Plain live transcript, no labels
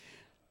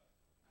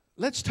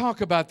Let's talk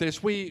about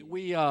this.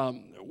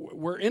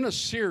 We're in a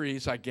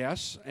series, I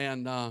guess,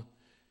 and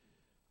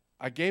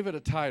I gave it a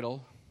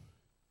title.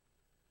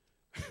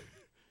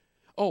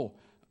 Oh,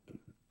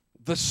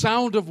 The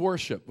Sound of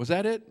Worship. Was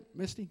that it,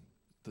 Misty?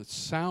 The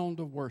Sound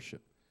of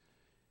Worship.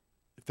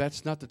 If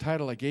that's not the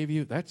title I gave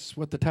you, that's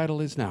what the title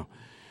is now.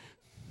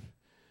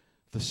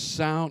 The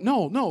sound,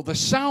 the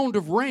sound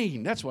of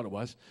rain. That's what it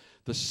was.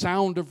 The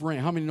sound of rain.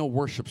 How many know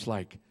worship's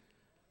like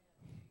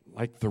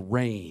the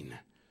rain?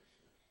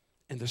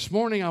 And this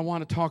morning I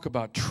want to talk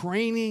about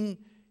training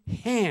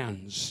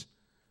hands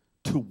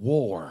to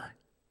war.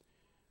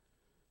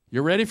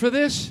 You ready for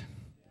this?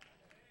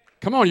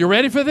 Come on, you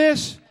ready for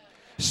this?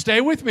 Stay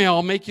with me.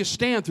 I'll make you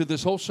stand through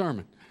this whole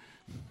sermon.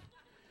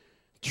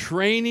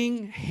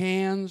 Training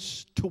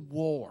hands to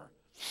war.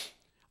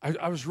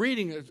 I was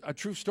reading a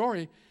true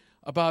story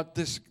about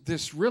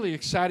this really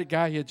excited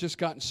guy. He had just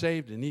gotten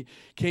saved, and he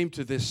came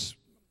to this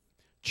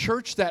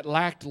church that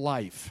lacked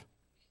life.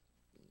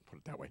 Put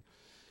it that way.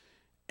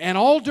 And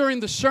all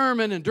during the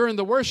sermon and during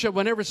the worship,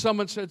 whenever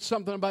someone said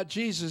something about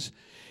Jesus,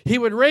 he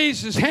would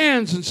raise his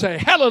hands and say,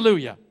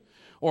 "Hallelujah,"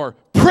 or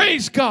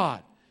 "Praise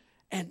God."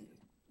 And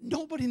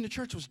nobody in the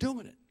church was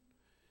doing it.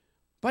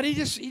 But he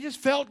just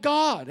felt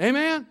God.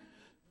 Amen?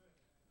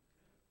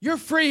 You're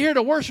free here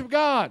to worship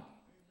God.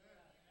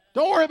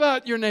 Don't worry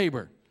about your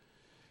neighbor.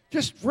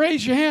 Just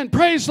raise your hand.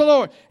 Praise the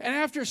Lord. And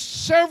after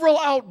several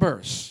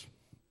outbursts,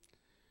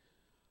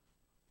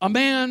 a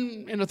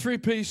man in a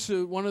three-piece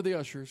suit, one of the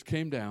ushers,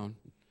 came down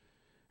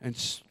and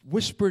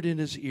whispered in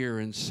his ear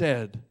and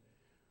said,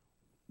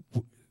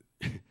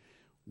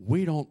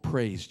 "We don't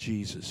praise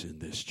Jesus in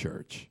this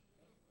church."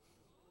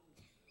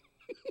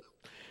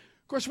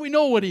 Of course, we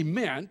know what he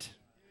meant.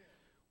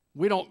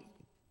 We don't,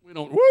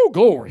 woo,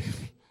 glory.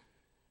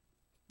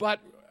 But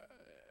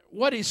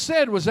what he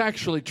said was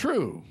actually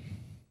true.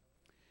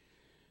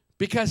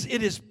 Because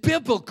it is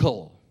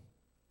biblical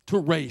to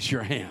raise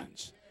your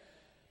hands.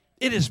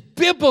 It is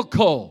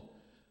biblical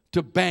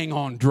to bang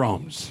on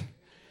drums.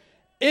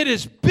 It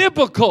is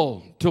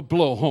biblical to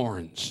blow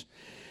horns.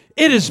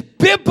 It is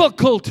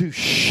biblical to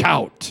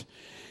shout.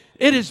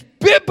 It is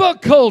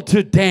biblical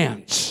to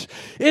dance.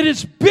 It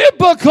is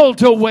biblical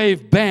to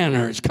wave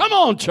banners. Come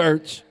on,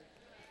 church.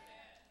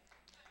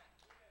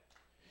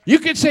 You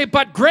can say,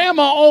 "But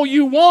Grandma, all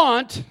you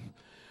want."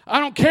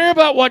 I don't care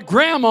about what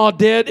Grandma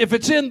did. If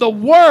it's in the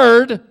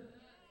Word,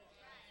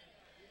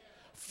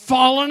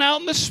 falling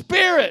out in the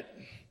Spirit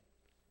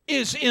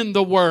is in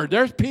the Word.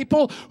 There's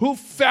people who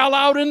fell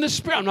out in the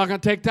Spirit. I'm not going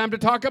to take time to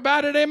talk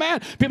about it,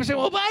 amen? People say,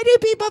 "Well, why do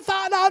people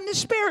fall out in the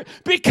Spirit?"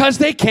 Because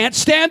they can't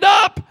stand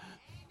up.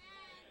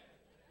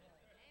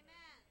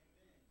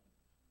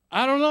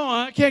 I don't know.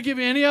 I can't give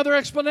you any other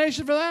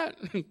explanation for that.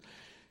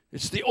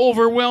 It's the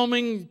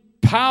overwhelming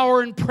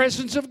power and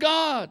presence of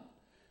God.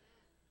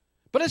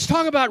 But let's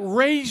talk about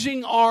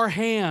raising our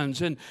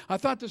hands. And I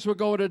thought this would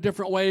go in a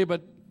different way,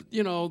 but,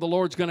 the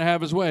Lord's going to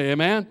have His way.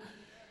 Amen?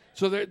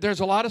 So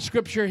there's a lot of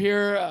scripture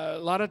here, a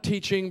lot of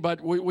teaching,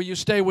 but will you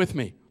stay with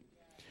me?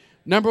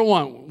 Number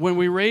one, when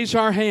we raise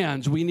our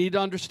hands, we need to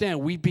understand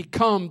we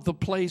become the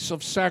place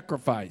of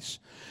sacrifice.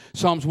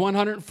 Psalms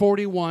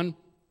 141,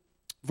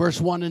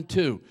 verse 1 and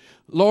 2.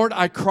 "Lord,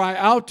 I cry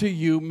out to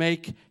you,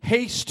 make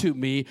haste to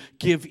me,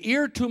 give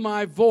ear to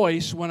my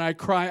voice when I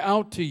cry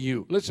out to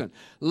you." Listen,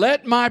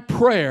 "Let my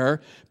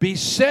prayer be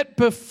set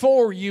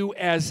before you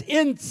as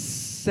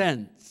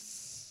incense."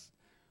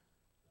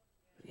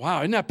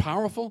 Wow, isn't that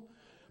powerful?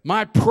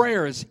 My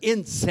prayer is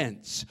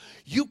incense.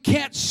 You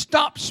can't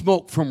stop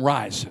smoke from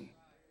rising.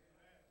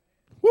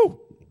 Woo!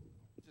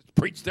 Just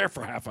preached there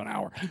for half an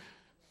hour.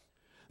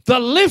 "The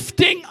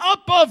lifting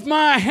up of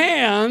my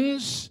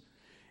hands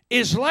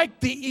is like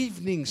the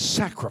evening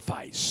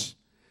sacrifice."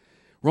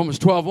 Romans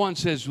 12:1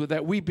 says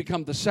that we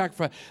become the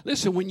sacrifice.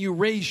 Listen, when you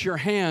raise your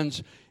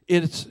hands,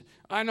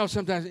 I know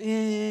sometimes,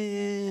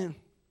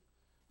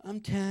 I'm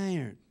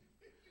tired.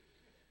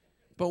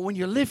 But when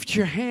you lift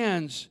your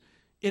hands,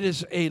 it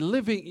is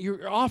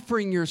you're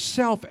offering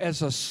yourself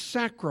as a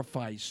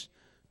sacrifice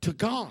to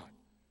God.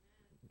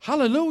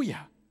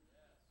 Hallelujah.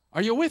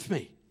 Are you with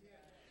me?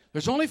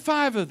 There's only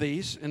 5 of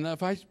these, and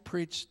if I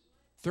preach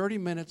 30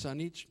 minutes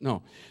on each.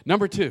 No.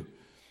 Number 2,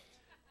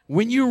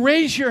 when you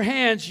raise your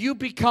hands, you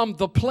become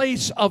the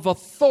place of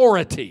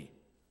authority.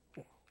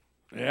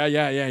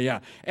 Yeah.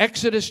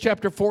 Exodus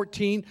chapter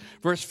 14,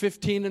 verse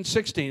 15 and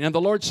 16. "And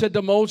the Lord said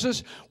to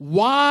Moses,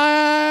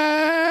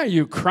 'Why are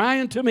you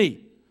crying to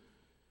me?'"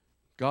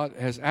 God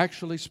has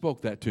actually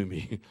spoke that to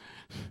me.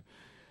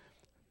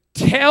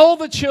 "Tell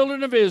the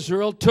children of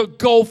Israel to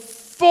go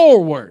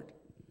forward."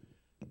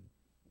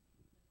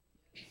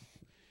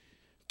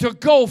 To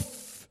go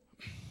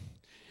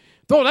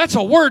Though that's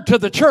a word to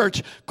the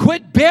church.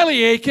 Quit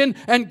belly aching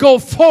and go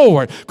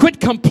forward. Quit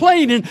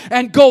complaining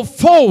and go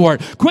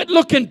forward. Quit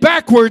looking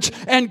backwards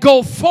and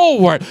go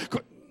forward.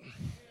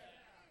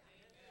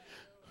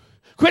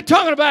 Quit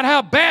talking about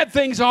how bad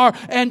things are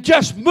and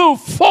just move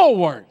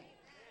forward.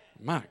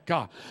 My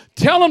God.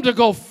 Tell them to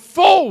go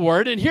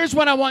forward, and here's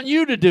what I want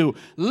you to do.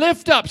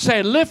 Lift up.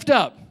 Say, lift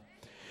up.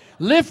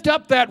 lift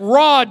up that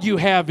rod you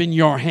have in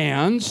your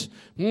hands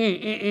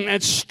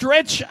and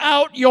stretch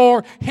out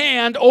your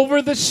hand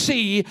over the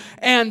sea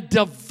and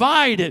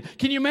divide it.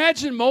 Can you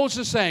imagine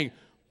Moses saying,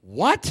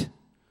 what?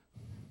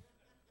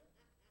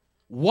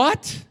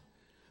 What?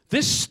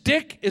 This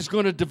stick is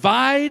going to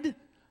divide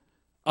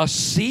a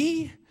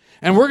sea?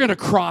 And we're going to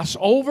cross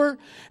over,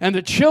 and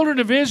the children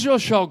of Israel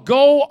shall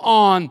go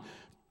on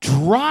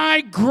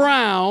dry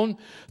ground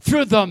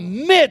through the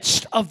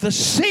midst of the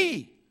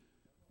sea.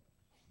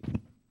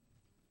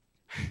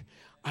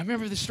 I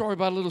remember the story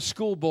about a little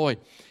schoolboy.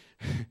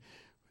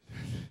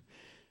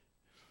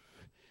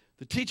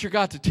 The teacher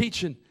got to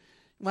teaching,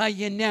 well,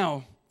 you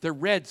know, the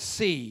Red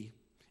Sea,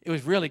 it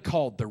was really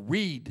called the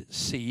Reed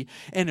Sea,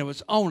 and it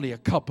was only a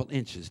couple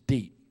inches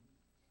deep.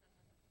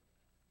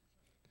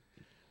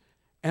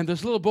 And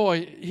this little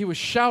boy, he was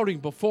shouting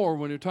before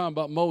when we were talking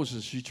about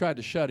Moses. She tried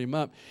to shut him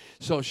up.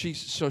 So she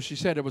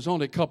said it was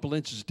only a couple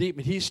inches deep.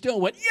 And he still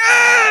went,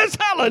 yes,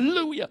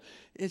 hallelujah.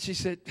 And she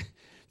said,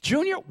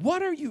 Junior,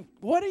 what are you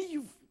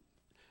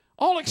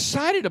all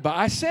excited about?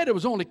 I said it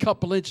was only a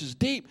couple inches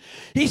deep.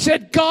 He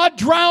said, God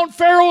drowned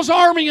Pharaoh's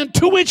army in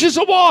 2 inches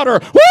of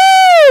water.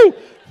 Woo!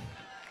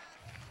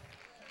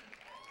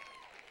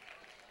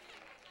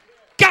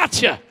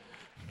 Gotcha.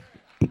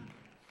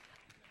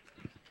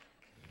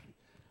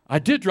 I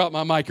did drop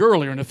my mic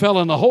earlier, and it fell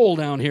in the hole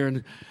down here.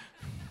 And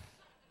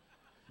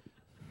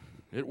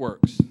it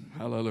works.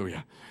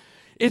 Hallelujah.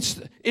 It's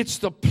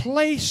the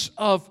place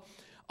of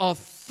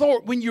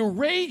authority. When you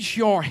raise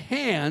your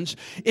hands,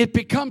 it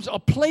becomes a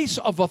place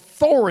of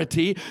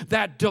authority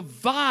that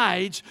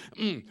divides,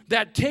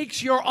 that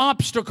takes your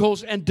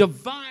obstacles and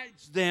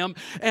divides them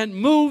and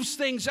moves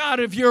things out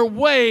of your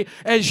way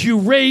as you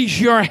raise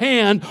your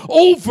hand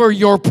over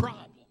your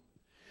problem.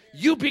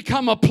 You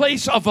become a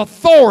place of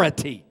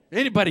authority.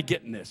 Anybody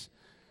getting this?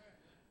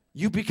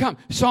 You become.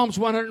 Psalms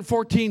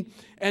 114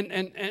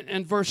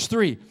 and verse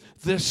 3.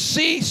 The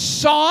sea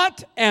saw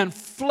it and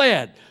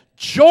fled.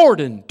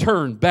 Jordan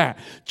turned back.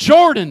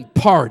 Jordan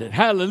parted.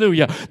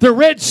 Hallelujah. The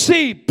Red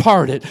Sea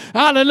parted.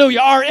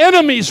 Hallelujah. Our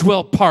enemies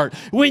will part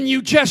when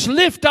you just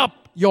lift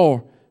up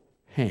your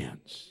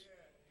hands.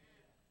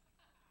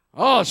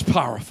 Oh, it's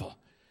powerful.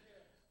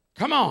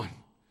 Come on.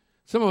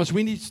 Some of us,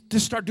 we need to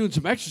start doing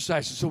some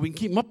exercises so we can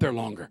keep them up there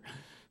longer.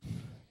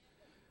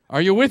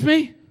 Are you with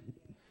me?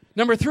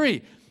 Number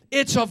 3,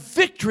 it's a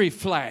victory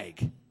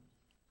flag.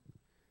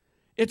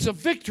 It's a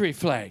victory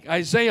flag.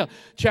 Isaiah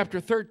chapter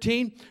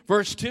 13,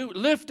 verse 2.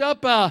 Lift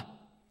up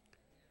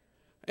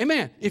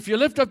amen. If you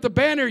lift up the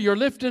banner, you're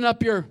lifting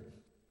up your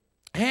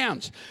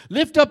hands.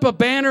 Lift up a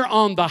banner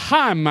on the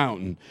high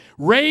mountain.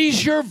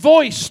 Raise your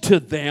voice to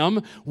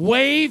them.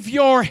 Wave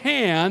your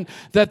hand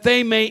that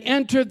they may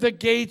enter the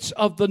gates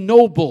of the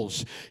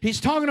nobles. He's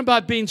talking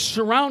about being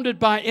surrounded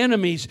by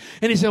enemies.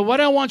 And he said,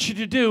 what I want you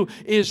to do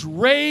is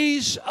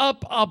raise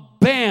up a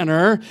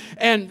banner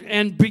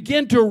and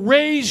begin to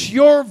raise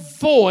your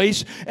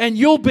voice, and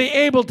you'll be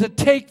able to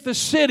take the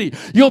city.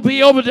 You'll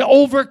be able to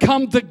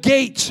overcome the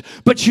gates.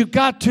 But you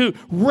got to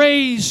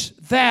raise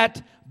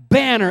that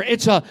banner.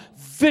 It's a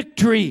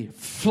victory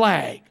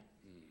flag.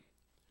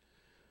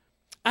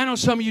 I know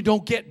some of you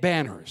don't get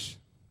banners.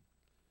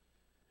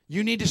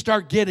 You need to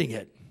start getting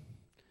it.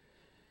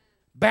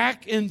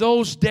 Back in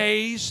those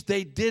days,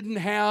 they didn't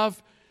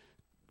have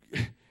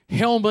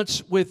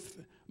helmets with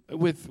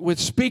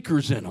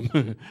speakers in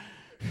them.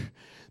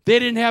 They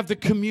didn't have the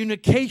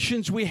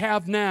communications we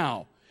have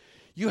now.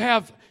 You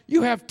have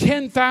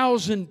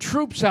 10,000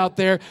 troops out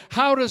there.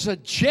 How does a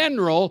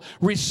general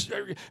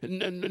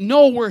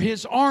know where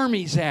his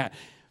army's at?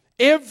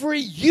 Every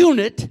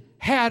unit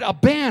had a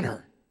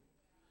banner.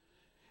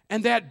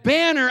 And that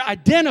banner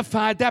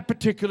identified that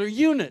particular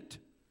unit.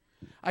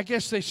 I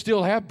guess they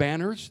still have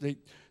banners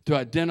to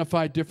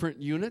identify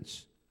different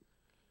units.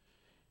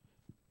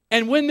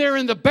 And when they're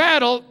in the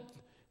battle,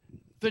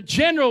 the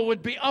general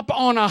would be up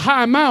on a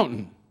high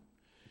mountain.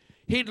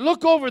 He'd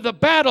look over the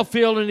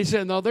battlefield and he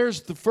said, no,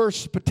 there's the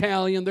 1st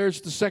battalion,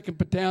 there's the 2nd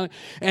battalion.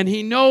 And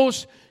he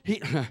knows,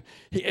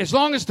 as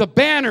long as the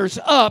banner's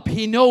up,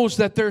 he knows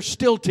that they're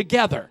still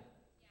together.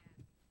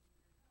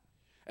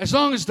 As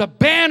long as the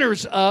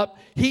banner's up,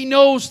 he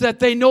knows that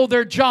they know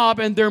their job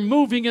and they're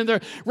moving in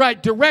the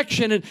right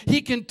direction. And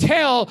he can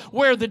tell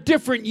where the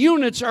different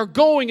units are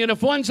going. And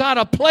if one's out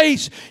of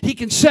place, he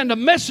can send a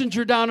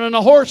messenger down on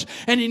a horse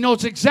and he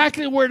knows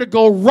exactly where to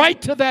go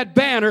right to that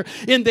banner.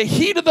 In the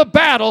heat of the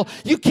battle,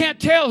 you can't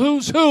tell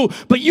who's who,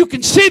 but you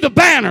can see the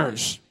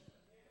banners.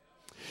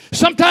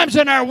 Sometimes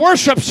in our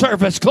worship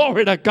service,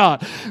 glory to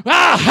God.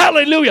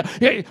 Hallelujah.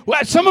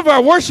 Some of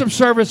our worship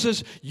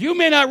services, you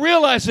may not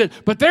realize it,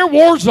 but they're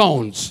war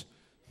zones.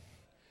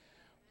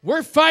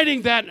 We're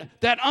fighting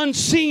that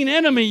unseen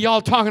enemy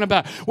y'all talking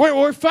about.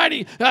 We're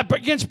fighting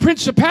against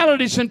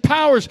principalities and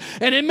powers,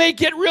 and it may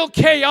get real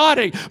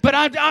chaotic, but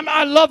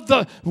I love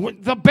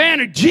the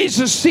banner.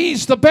 Jesus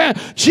sees the banner.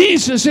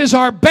 Jesus is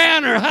our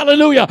banner.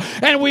 Hallelujah.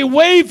 And we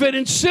wave it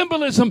in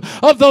symbolism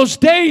of those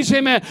days.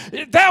 Amen.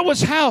 That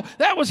was how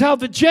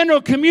the general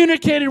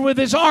communicated with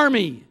his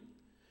army.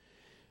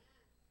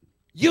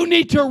 You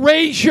need to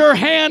raise your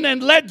hand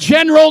and let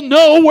General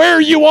know where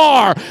you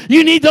are.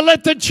 You need to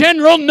let the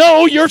General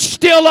know you're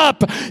still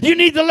up. You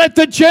need to let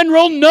the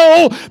General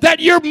know that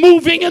you're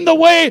moving in the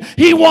way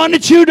he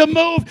wanted you to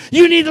move.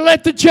 You need to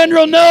let the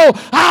General know,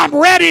 I'm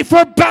ready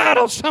for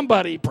battle.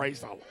 Somebody praise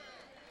the Lord.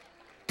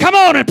 Come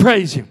on and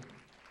praise Him.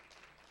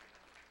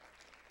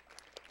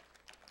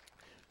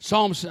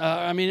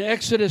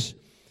 Exodus,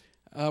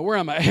 where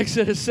am I?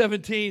 Exodus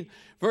 17,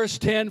 verse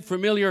 10,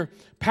 familiar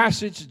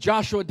passage.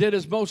 Joshua did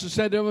as Moses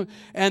said to him,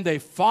 and they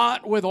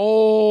fought with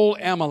old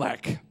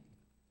Amalek.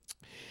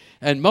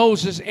 And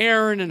Moses,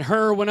 Aaron, and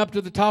Hur went up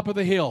to the top of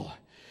the hill.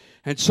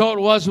 And so it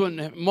was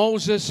when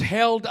Moses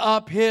held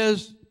up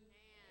his,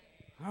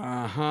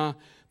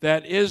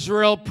 that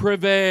Israel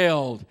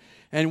prevailed.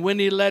 And when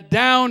he let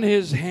down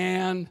his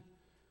hand,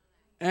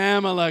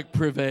 Amalek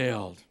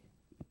prevailed.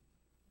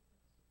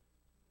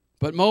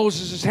 But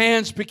Moses'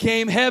 hands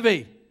became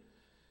heavy.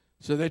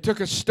 So they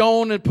took a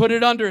stone and put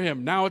it under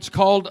him. Now it's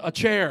called a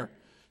chair.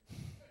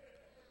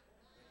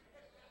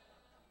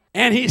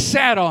 And he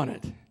sat on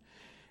it.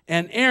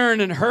 And Aaron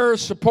and Hur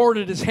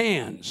supported his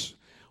hands,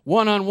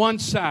 one on one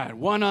side,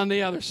 one on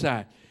the other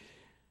side.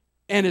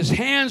 And his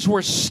hands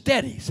were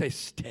steady, say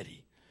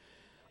steady,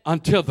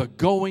 until the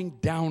going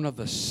down of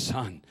the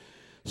sun.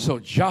 So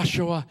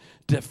Joshua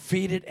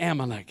defeated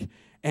Amalek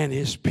and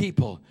his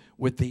people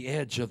with the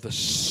edge of the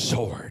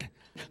sword.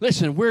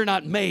 Listen, we're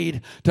not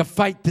made to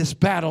fight this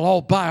battle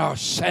all by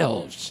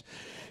ourselves.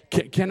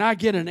 Can I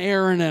get an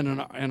Aaron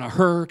and a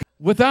Hur?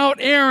 Without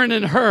Aaron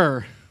and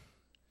Hur,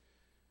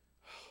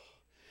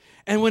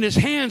 and when his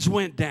hands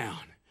went down,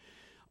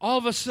 all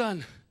of a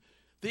sudden,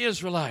 the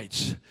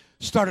Israelites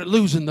started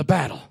losing the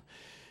battle.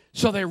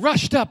 So they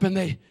rushed up and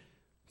they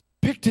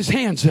picked his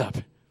hands up.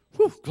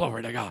 Whew,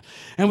 glory to God.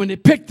 And when they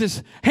picked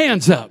his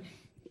hands up,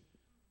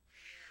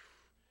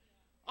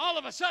 all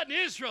of a sudden,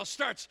 Israel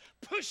starts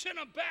pushing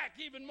them back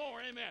even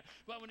more. Amen.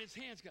 But when his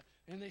hands go,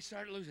 and they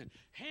started losing.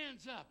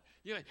 Hands up.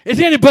 Is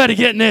anybody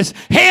getting this?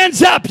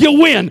 Hands up,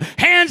 you win.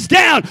 Hands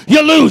down,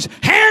 you lose.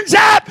 Hands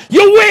up,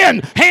 you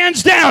win.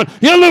 Hands down,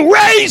 you lose.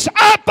 Raise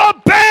up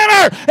a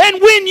banner and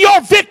win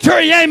your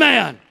victory.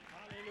 Amen.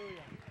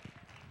 Hallelujah.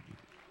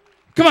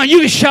 Come on, you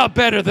can shout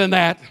better than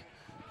that.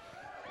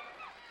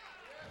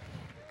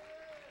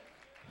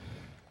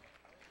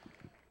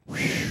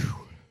 Whew.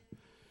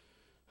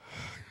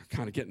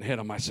 Kind of getting ahead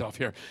of myself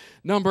here.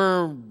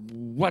 Number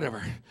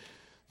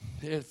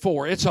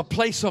 4. It's a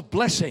place of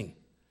blessing.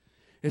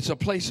 It's a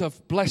place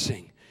of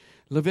blessing.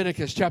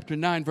 Leviticus chapter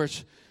 9,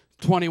 verse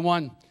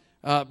 21.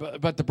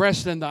 But the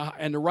breast and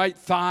the right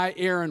thigh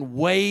Aaron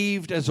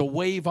waved as a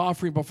wave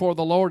offering before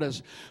the Lord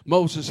as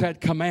Moses had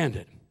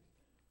commanded.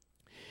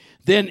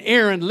 Then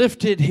Aaron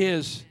lifted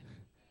his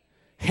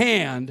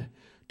hand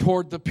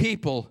toward the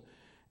people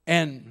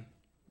and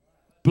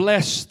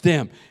blessed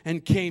them,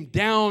 and came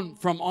down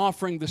from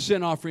offering the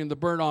sin offering, the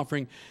burnt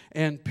offering,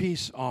 and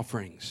peace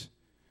offerings.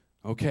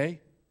 Okay?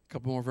 A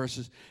couple more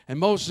verses. And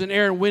Moses and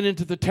Aaron went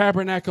into the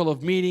tabernacle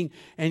of meeting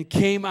and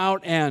came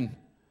out and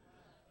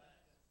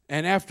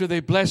after they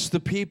blessed the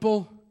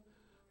people,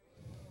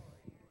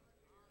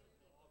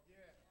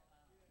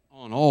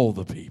 on all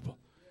the people.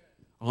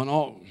 On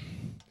all.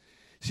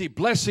 See,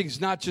 blessing's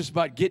not just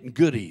about getting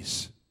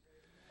goodies.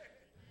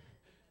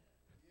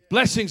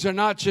 Blessings are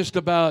not just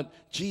about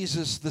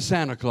Jesus the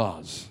Santa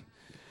Claus.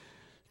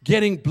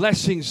 Getting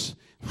blessings,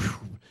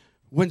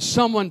 when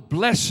someone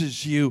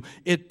blesses you,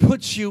 it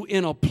puts you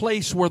in a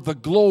place where the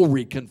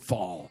glory can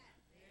fall.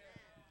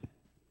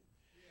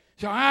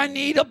 So I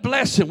need a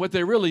blessing. What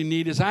they really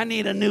need is I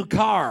need a new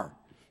car.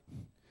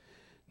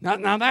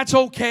 Now that's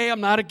okay. I'm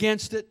not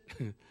against it.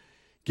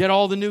 Get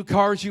all the new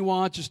cars you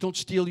want. Just don't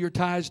steal your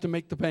tithes to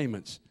make the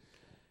payments.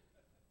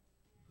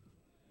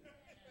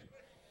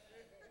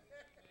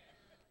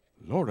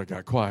 Lord, I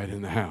got quiet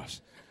in the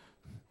house.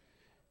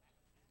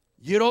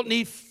 You don't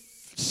need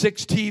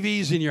 6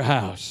 TVs in your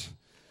house.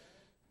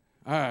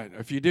 All right,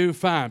 if you do,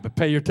 fine, but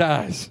pay your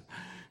tithes.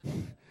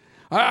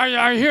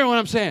 Are you hearing what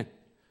I'm saying?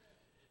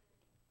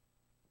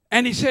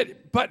 And he said,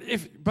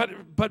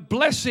 but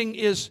blessing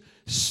is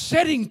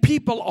setting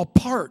people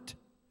apart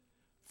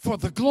for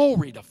the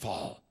glory to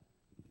fall.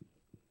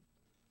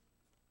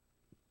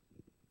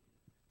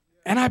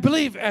 And I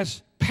believe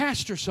as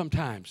pastor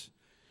sometimes,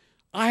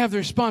 I have the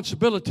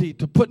responsibility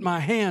to put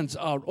my hands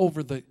out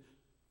over the.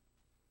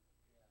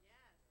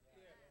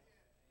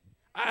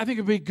 I think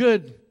it'd be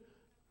good,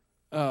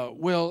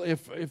 Will,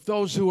 if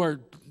those who are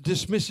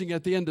dismissing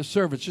at the end of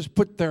service just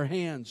put their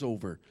hands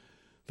over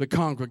the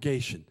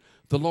congregation.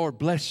 The Lord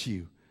bless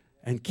you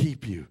and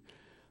keep you.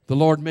 The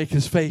Lord make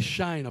His face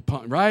shine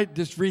upon. Right?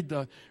 Just read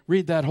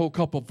that whole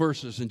couple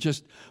verses and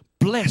just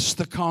bless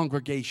the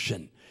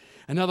congregation.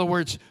 In other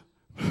words,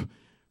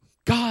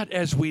 God,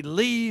 as we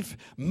leave,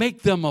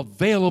 make them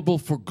available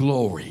for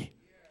glory.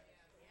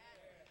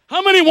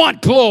 How many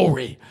want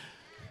glory?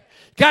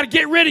 Got to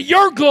get rid of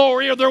your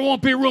glory or there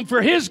won't be room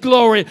for His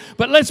glory.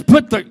 But let's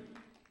put the...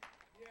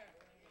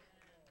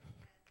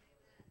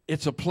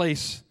 It's a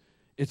place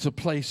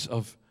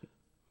of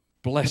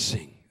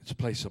blessing. It's a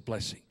place of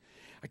blessing.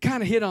 I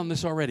kind of hit on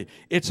this already.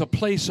 It's a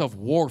place of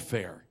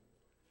warfare.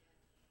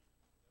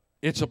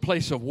 It's a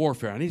place of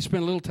warfare. I need to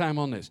spend a little time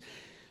on this.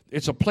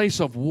 It's a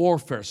place of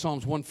warfare.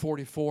 Psalms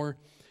 144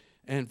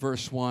 and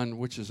verse 1,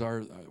 which is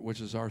our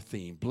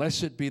theme.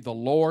 Blessed be the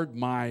Lord,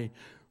 my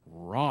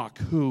rock,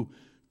 who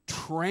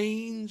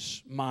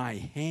trains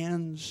my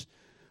hands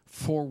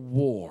for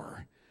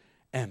war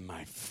and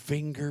my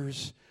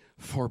fingers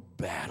for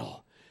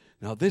battle.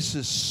 Now, this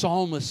is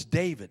Psalmist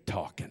David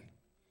talking.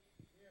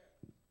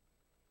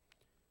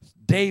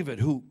 David,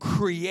 who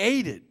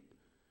created,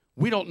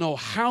 we don't know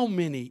how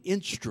many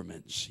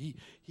instruments. He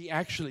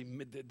actually,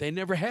 they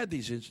never had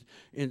these,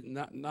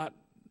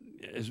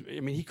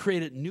 he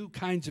created new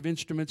kinds of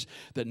instruments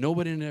that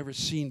nobody had ever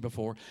seen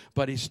before.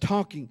 But he's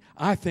talking,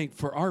 I think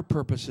for our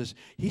purposes,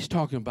 he's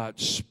talking about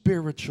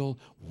spiritual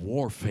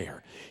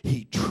warfare.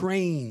 He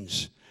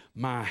trains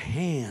my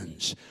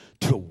hands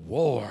to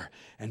war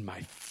and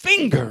my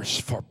fingers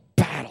for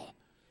battle.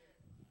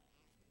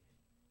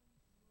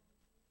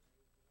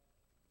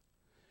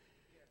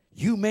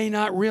 You may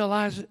not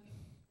realize it,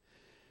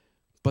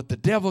 but the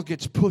devil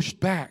gets pushed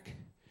back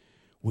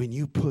when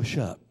you push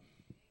up.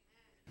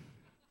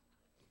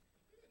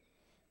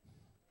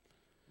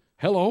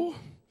 Hello?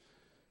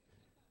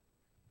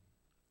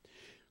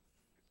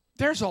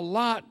 There's a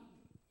lot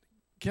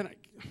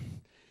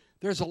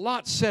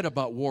said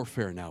about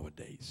warfare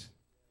nowadays.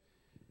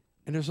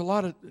 And there's a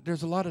lot of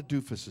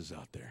doofuses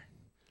out there.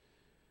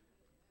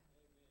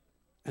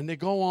 And they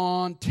go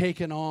on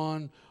taking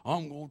on,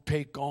 I'm going to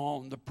take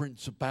on the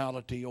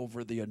principality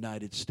over the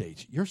United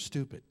States. You're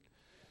stupid.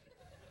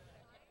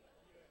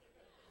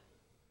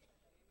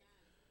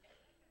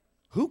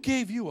 Who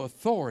gave you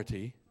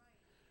authority?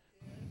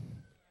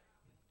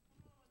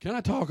 Can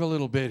I talk a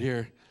little bit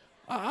here?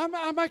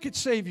 I could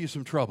save you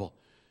some trouble.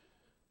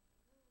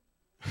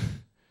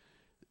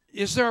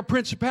 Is there a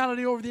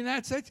principality over the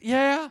United States?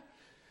 Yeah.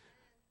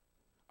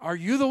 Are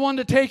you the one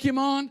to take him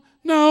on?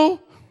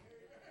 No.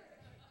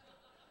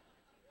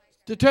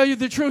 To tell you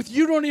the truth,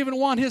 you don't even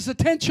want his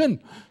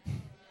attention.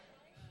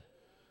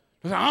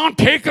 I'm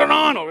taking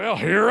on. Well,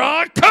 here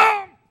I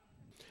come.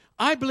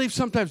 I believe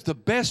sometimes the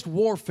best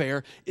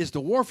warfare is the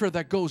warfare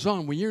that goes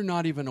on when you're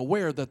not even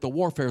aware that the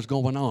warfare is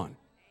going on.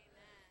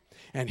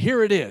 And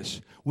here it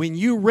is. When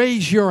you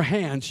raise your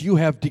hands, you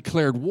have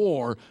declared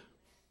war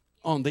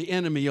on the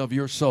enemy of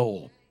your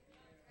soul.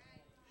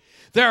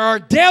 There are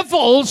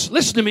devils,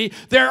 listen to me,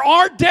 there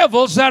are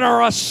devils that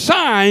are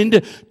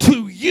assigned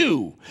to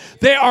you.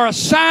 They are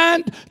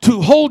assigned to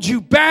hold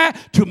you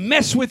back, to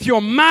mess with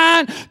your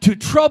mind, to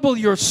trouble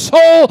your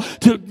soul,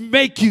 to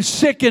make you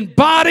sick in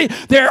body.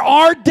 There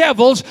are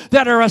devils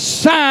that are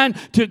assigned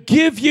to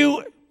give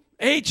you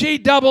HE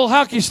double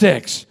hockey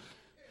sticks.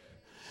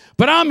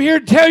 But I'm here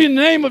to tell you in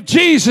the name of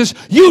Jesus,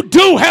 you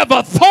do have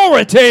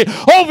authority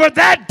over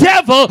that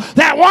devil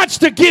that wants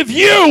to give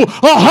you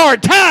a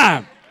hard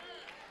time.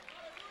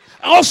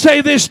 I'll say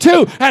this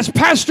too, as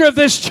pastor of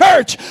this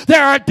church,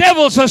 there are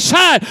devils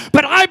assigned,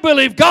 but I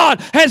believe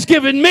God has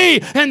given me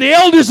and the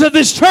elders of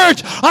this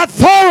church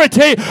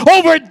authority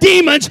over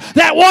demons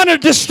that want to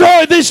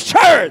destroy this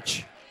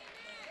church.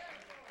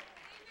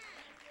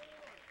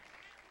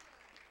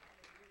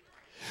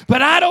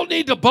 But I don't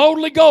need to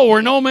boldly go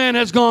where no man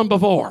has gone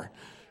before.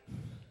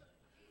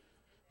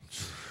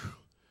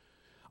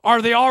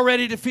 Are they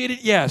already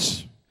defeated?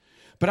 Yes.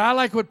 But I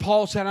like what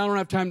Paul said. I don't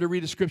have time to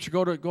read the scripture.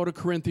 Go to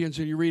Corinthians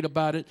and you read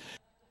about it.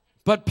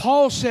 But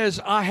Paul says,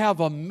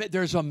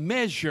 there's a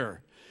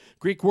measure.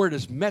 Greek word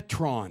is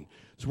metron.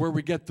 It's where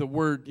we get the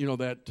word,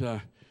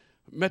 that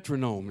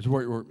metronome. Is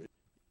where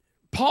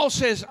Paul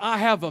says, I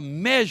have a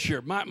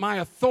measure. My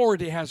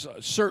authority has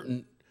a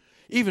certain,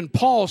 even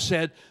Paul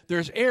said,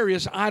 there's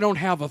areas I don't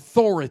have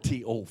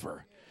authority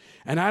over.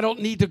 And I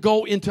don't need to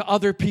go into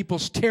other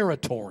people's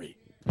territory.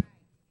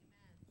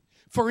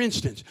 For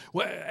instance,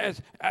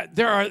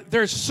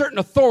 there's certain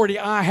authority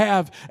I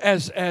have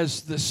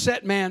as the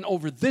set man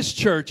over this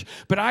church,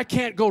 but I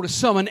can't go to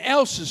someone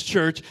else's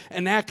church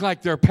and act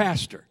like their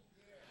pastor.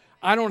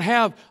 I don't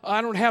have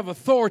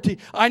authority.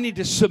 I need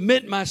to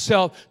submit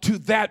myself to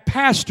that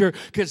pastor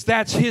because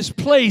that's his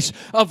place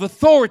of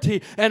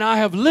authority, and I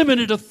have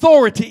limited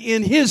authority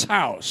in his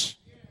house.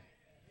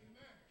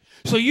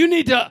 So you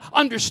need to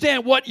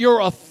understand what your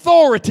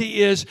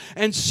authority is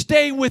and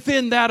stay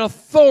within that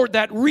authority,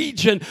 that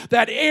region,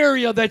 that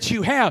area that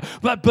you have.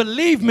 But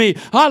believe me,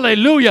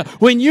 hallelujah,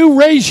 when you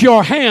raise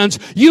your hands,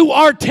 you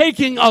are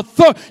taking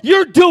authority.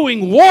 You're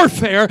doing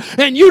warfare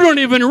and you don't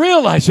even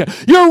realize it.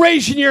 You're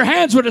raising your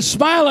hands with a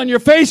smile on your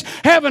face,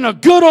 having a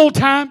good old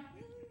time.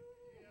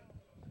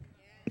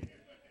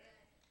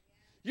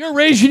 You're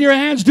raising your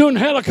hands doing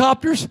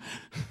helicopters.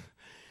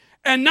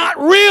 And not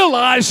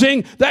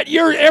realizing that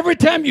every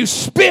time you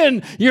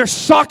spin, you're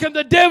socking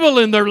the devil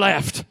in their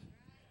left.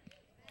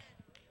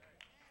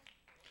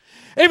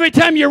 Every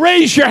time you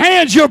raise your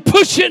hands, you're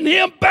pushing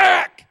him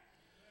back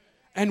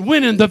and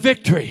winning the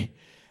victory.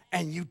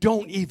 And you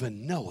don't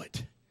even know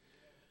it.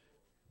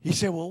 You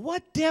say, well,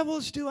 what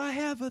devils do I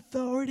have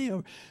authority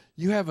over?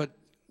 You have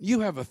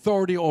You have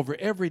authority over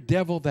every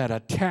devil that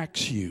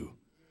attacks you.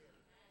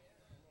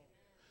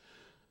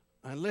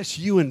 Unless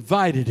you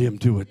invited him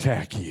to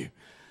attack you.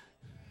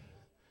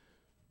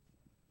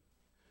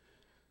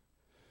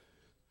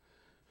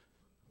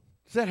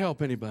 Does that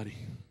help anybody?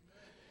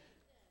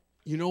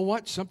 You know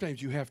what?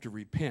 Sometimes you have to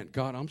repent.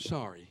 God, I'm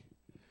sorry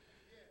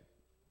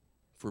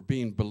for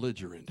being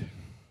belligerent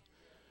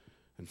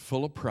and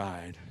full of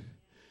pride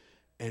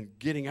and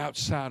getting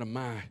outside of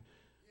my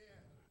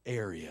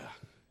area.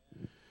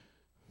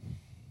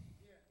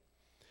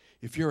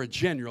 If you're a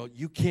general,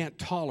 you can't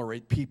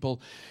tolerate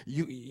people.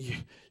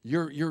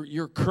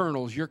 Your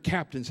colonels, your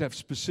captains have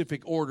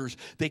specific orders.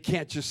 They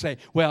can't just say,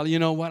 well, you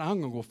know what, I'm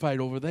going to go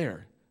fight over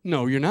there.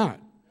 No, you're not.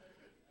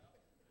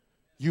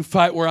 You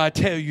fight where I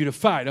tell you to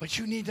fight. But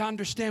you need to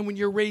understand when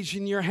you're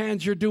raising your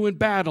hands, you're doing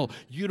battle.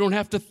 You don't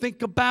have to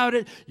think about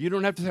it. You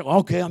don't have to say,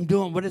 okay, I'm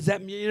doing, what does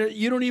that mean?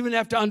 You don't even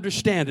have to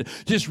understand it.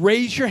 Just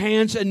raise your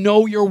hands and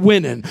know you're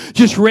winning.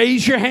 Just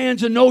raise your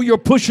hands and know you're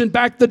pushing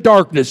back the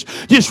darkness.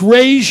 Just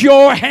raise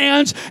your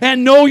hands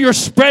and know you're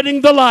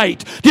spreading the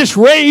light. Just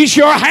raise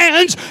your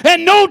hands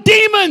and know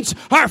demons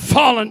are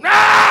falling.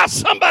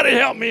 Somebody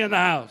help me in the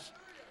house.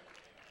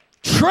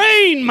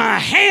 Train my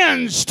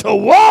hands to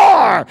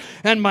war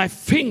and my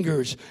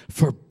fingers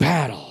for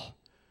battle.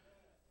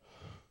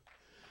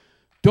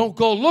 Don't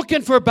go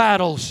looking for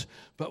battles,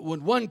 but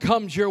when one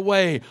comes your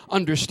way,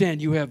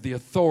 understand you have the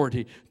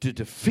authority to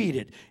defeat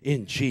it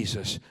in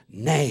Jesus'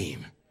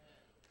 name.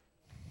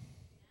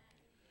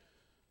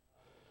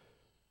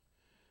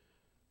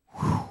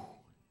 Whew.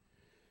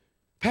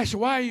 Pastor,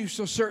 why are you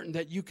so certain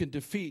that you can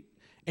defeat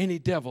any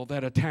devil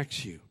that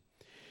attacks you?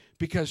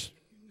 Because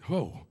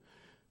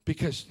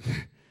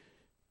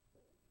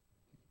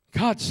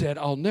God said,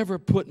 I'll never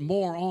put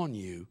more on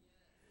you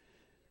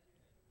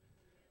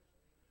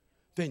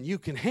than you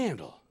can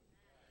handle.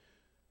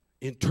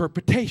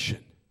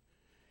 Interpretation.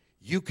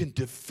 You can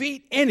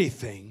defeat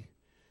anything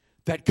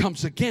that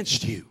comes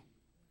against you.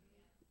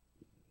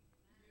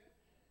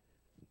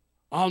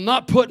 I'll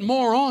not put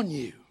more on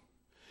you.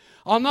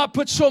 I'll not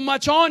put so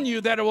much on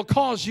you that it will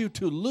cause you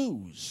to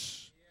lose.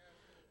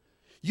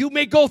 You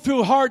may go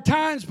through hard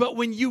times, but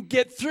when you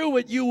get through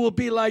it, you will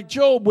be like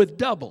Job with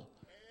double.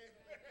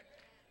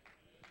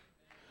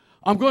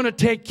 I'm going to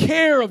take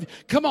care of you.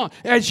 Come on,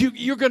 as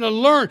you're going to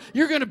learn,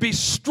 you're going to be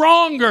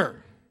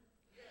stronger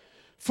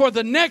for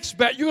the next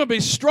battle. You're going to be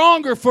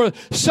stronger for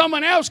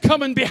someone else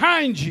coming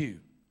behind you.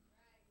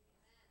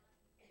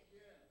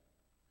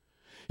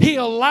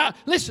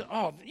 Listen,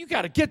 you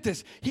got to get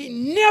this.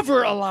 He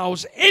never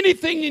allows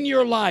anything in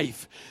your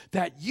life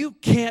that you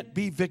can't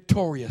be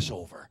victorious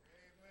over.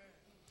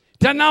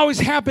 Doesn't always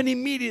happen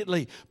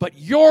immediately, but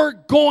you're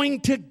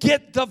going to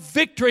get the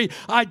victory.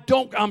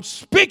 I'm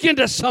speaking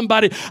to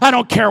somebody. I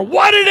don't care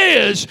what it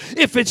is.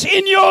 If it's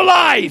in your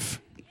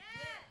life,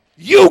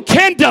 you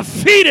can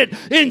defeat it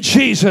in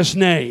Jesus'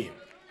 name.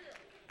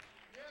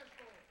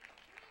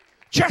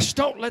 Just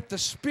don't let the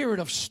spirit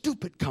of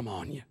stupid come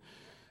on you.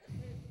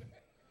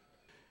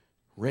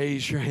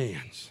 Raise your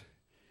hands.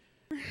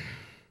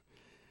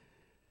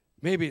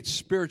 Maybe it's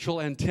spiritual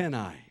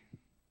antennae.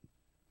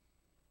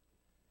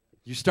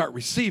 You start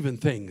receiving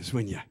things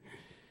when you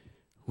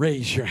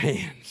raise your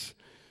hands.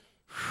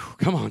 Whew,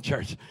 come on,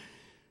 church.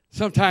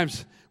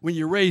 Sometimes when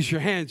you raise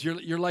your hands,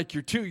 you're like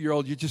your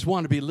 2-year-old. You just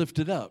want to be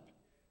lifted up.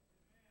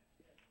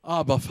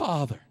 Abba,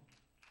 Father.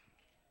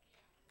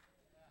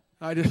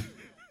 Doesn't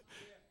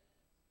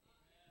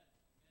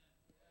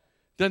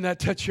that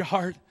touch your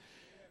heart?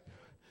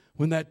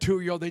 When that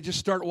 2-year-old, they just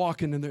start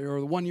walking in there,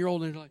 or the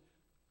 1-year-old, and they're like,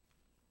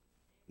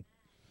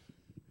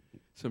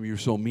 some of you are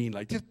so mean,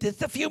 like,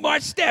 just a few more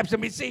steps.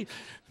 Let me see.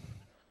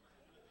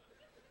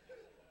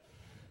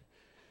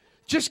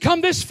 Just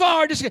come this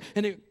far.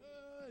 And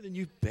then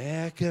you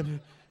back up.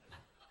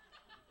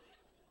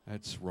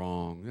 That's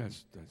wrong.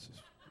 That's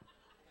just,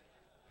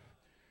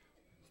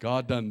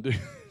 God doesn't do.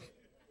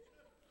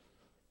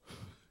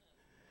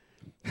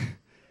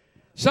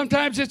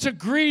 Sometimes it's a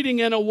greeting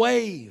and a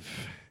wave.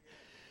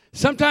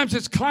 Sometimes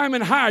it's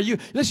climbing higher.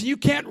 Listen, you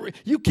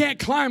can't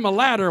climb a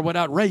ladder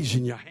without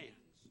raising your hand.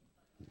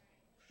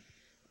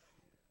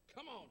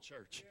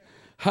 Church.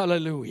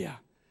 Hallelujah.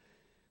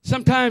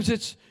 Sometimes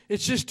it's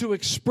just to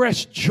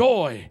express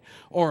joy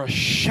or a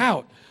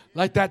shout,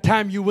 like that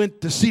time you went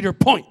to Cedar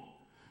Point.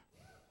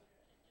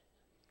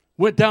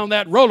 Went down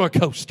that roller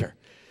coaster.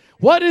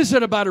 What is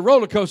it about a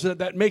roller coaster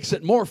that makes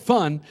it more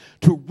fun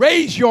to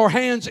raise your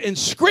hands and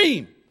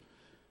scream?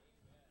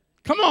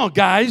 Come on,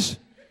 guys.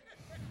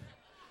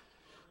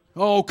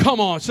 Oh,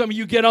 come on. Some of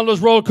you get on those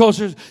roller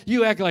coasters,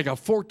 you act like a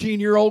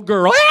 14-year-old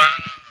girl.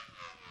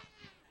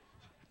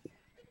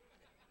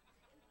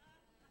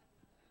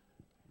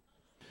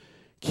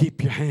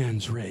 Keep your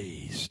hands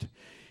raised.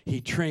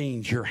 He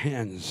trains your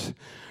hands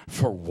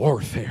for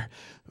warfare.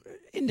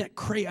 Isn't that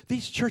crazy?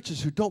 These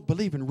churches who don't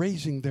believe in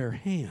raising their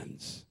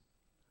hands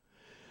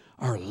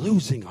are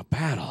losing a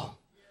battle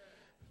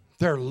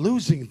they're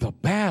losing the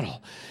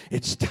battle.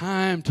 It's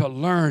time to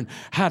learn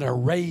how to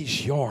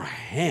raise your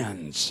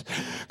hands.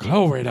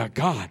 Glory to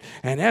God.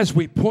 And as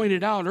we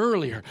pointed out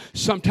earlier,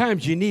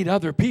 sometimes you need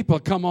other people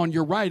to come on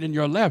your right and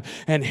your left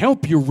and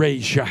help you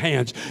raise your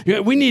hands.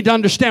 We need to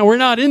understand we're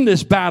not in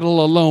this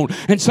battle alone.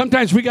 And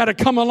sometimes we got to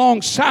come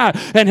alongside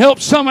and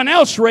help someone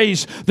else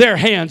raise their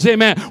hands.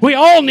 Amen. We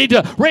all need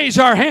to raise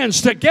our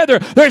hands together.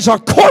 There's a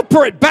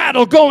corporate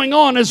battle going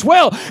on as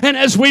well. And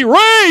as we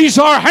raise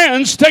our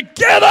hands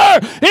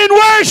together in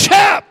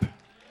worship,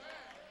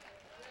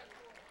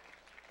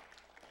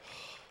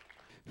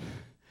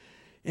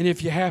 and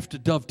if you have to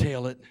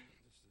dovetail it,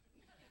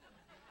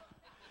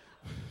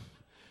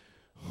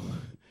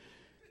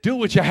 do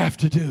what you have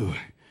to do.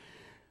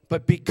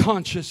 But be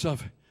conscious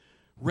of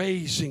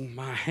raising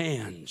my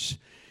hands.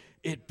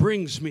 It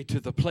brings me to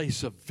the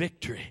place of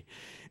victory.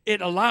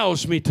 It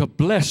allows me to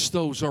bless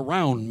those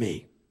around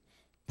me.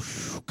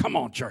 Come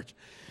on, church.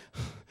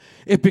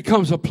 It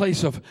becomes a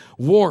place of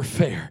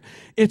warfare.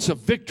 It's a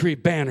victory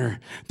banner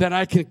that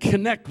I can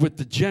connect with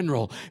the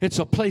general. It's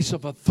a place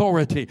of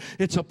authority.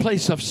 It's a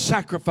place of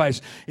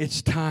sacrifice.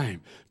 It's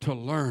time to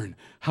learn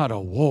how to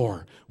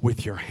war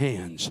with your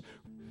hands.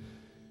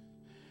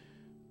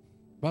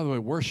 By the way,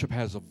 worship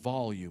has a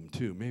volume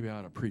too. Maybe I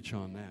ought to preach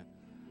on that.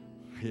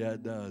 Yeah,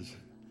 it does.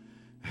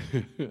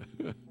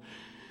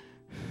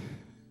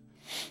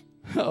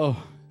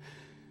 Oh.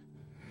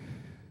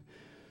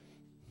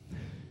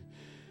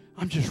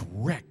 I'm just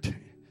wrecked. Did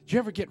you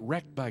ever get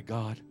wrecked by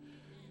God?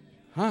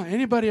 Huh?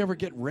 Anybody ever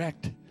get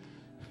wrecked?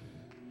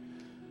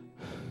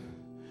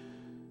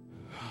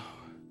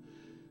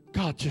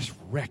 God, just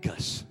wreck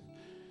us.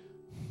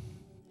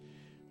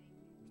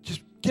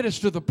 Just get us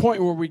to the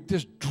point where we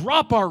just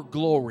drop our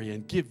glory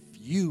and give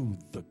you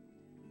the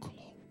glory.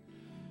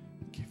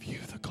 Give you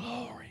the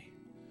glory.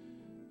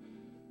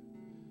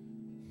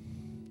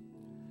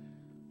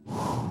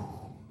 Whew.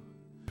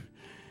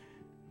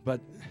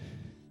 But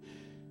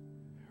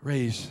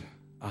raise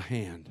a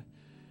hand.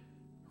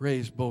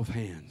 Raise both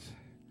hands.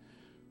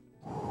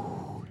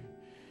 Whew.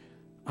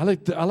 I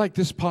like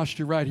this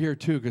posture right here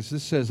too, because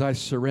this says, I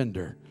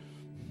surrender.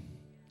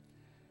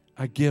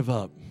 I give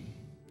up.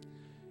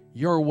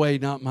 Your way,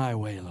 not my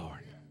way,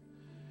 Lord.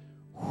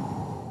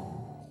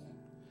 Whew.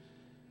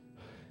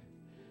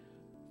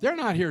 They're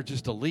not here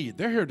just to lead.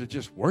 They're here to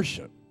just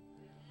worship.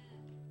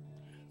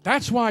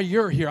 That's why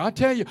you're here. I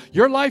tell you,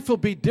 your life will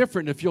be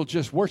different if you'll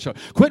just worship.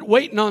 Quit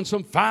waiting on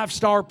some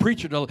 5-star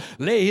preacher to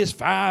lay his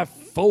 5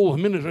 full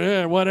minutes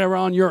or whatever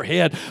on your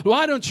head.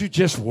 Why don't you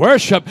just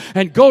worship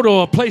and go to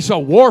a place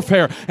of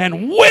warfare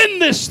and win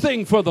this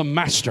thing for the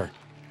Master?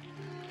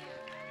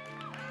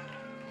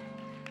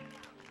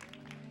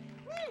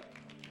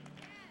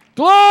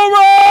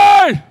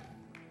 Glory!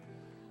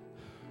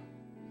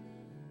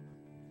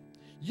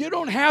 You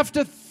don't have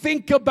to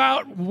think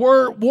about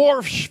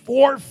warfare.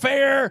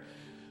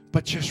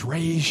 But just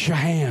raise your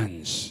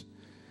hands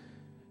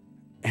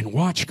and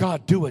watch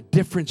God do a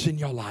difference in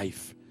your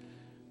life.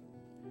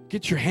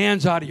 Get your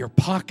hands out of your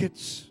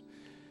pockets.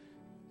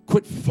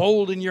 Quit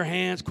folding your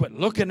hands. Quit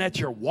looking at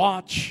your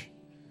watch.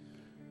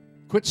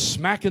 Quit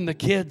smacking the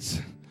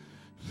kids.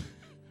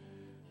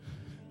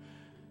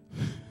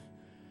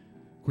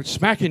 Quit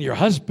smacking your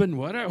husband,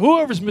 whatever,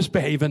 whoever's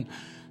misbehaving.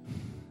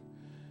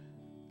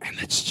 And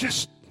let's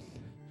just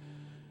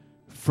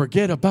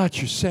forget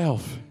about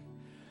yourself.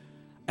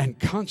 And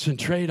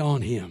concentrate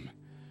on Him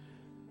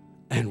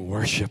and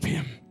worship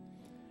Him.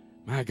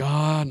 My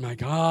God, my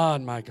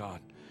God, my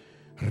God.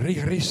 My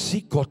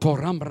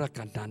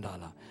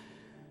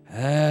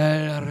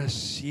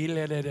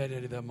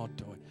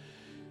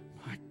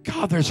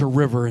God, there's a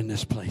river in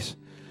this place.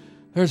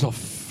 There's a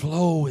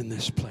flow in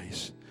this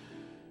place.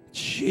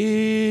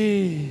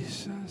 Jesus.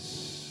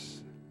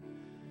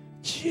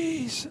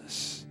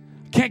 Jesus.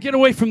 Can't get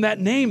away from that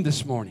name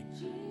this morning.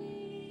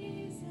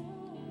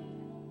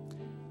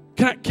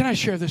 Can I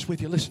share this with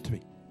you? Listen to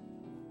me.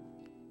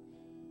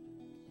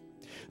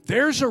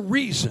 There's a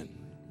reason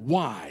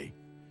why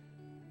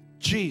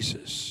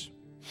Jesus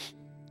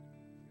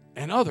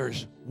and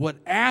others would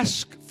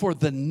ask for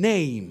the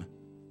name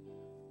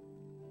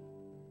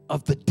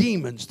of the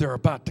demons they're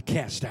about to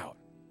cast out.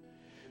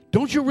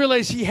 Don't you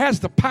realize He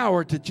has the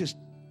power to just...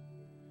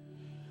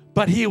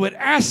 But He would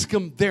ask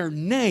them their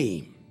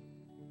name.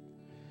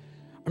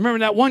 I remember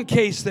in that one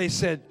case they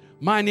said,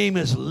 my name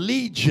is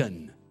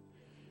Legion,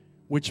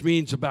 which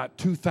means about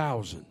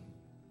 2,000.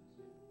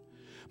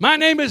 My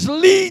name is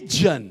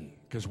Legion,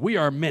 because we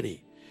are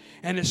many.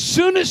 And as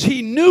soon as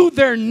He knew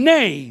their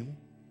name,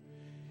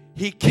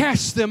 He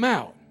cast them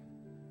out.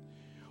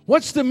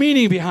 What's the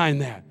meaning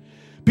behind that?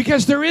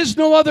 Because there is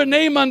no other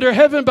name under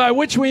heaven by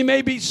which we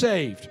may be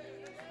saved.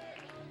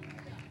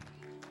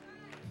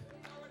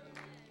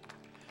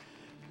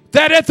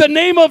 That at the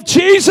name of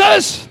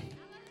Jesus,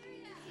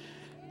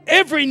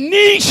 every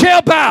knee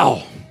shall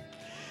bow.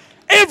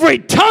 Every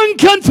tongue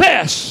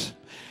confess.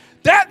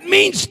 That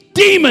means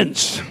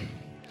demons,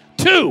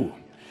 too.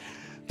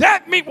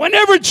 That means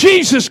whenever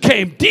Jesus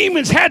came,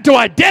 demons had to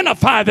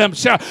identify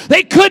themselves.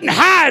 They couldn't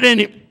hide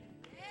any.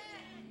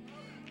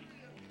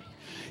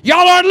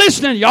 Y'all aren't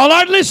listening. Y'all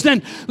aren't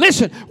listening.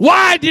 Listen,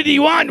 why did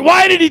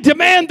he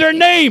demand their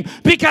name?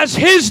 Because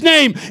his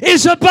name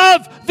is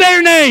above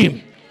their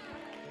name.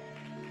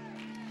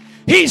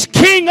 He's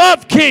King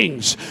of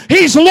kings.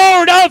 He's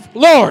Lord of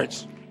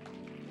lords.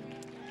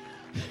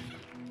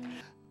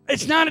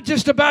 It's not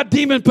just about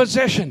demon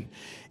possession.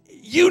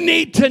 You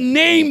need to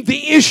name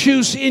the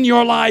issues in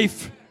your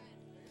life.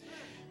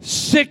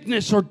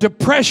 Sickness or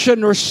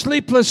depression or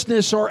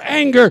sleeplessness or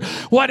anger,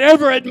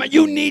 whatever it may,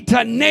 you need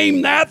to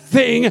name that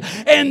thing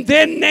and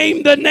then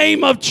name the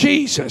name of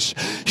Jesus.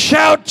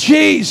 Shout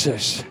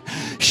Jesus.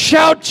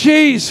 Shout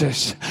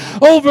Jesus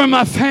over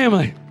my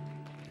family.